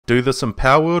Do this in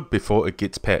Palworld before it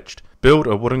gets patched. Build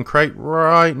a wooden crate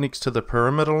right next to the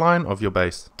perimeter line of your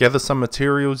base. Gather some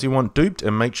materials you want duped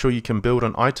and make sure you can build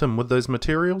an item with those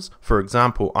materials. For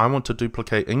example, I want to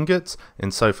duplicate ingots,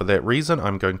 and so for that reason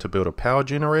I'm going to build a power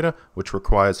generator which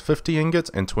requires 50 ingots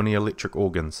and 20 electric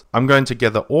organs. I'm going to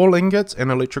gather all ingots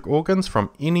and electric organs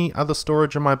from any other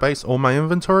storage in my base or my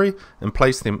inventory and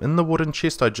place them in the wooden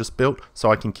chest I just built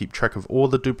so I can keep track of all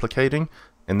the duplicating,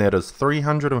 and that is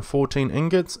 314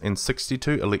 ingots and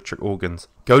 62 electric organs.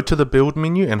 Go to the build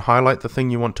menu and highlight the thing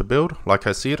you want to build. Like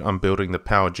I said, I'm building the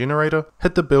power generator.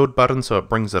 Hit the build button so it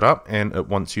brings it up and it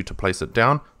wants you to place it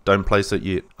down. Don't place it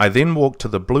yet. I then walk to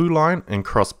the blue line and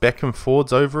cross back and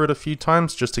forwards over it a few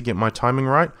times just to get my timing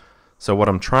right. So what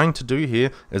I'm trying to do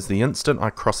here is the instant I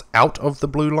cross out of the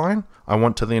blue line, I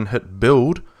want to then hit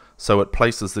build so it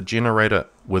places the generator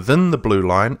within the blue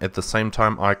line at the same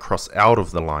time I cross out of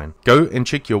the line. Go and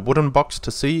check your wooden box to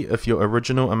see if your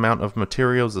original amount of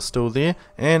materials are still there,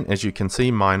 and as you can see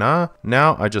mine are.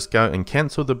 Now I just go and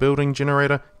cancel the building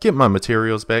generator, get my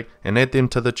materials back and add them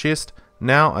to the chest.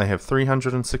 Now I have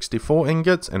 364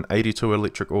 ingots and 82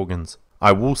 electric organs.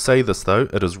 I will say this though,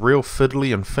 it is real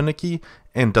fiddly and finicky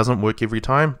and doesn't work every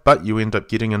time, but you end up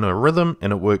getting in a rhythm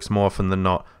and it works more often than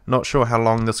not. Not sure how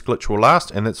long this glitch will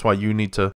last, and that's why you need to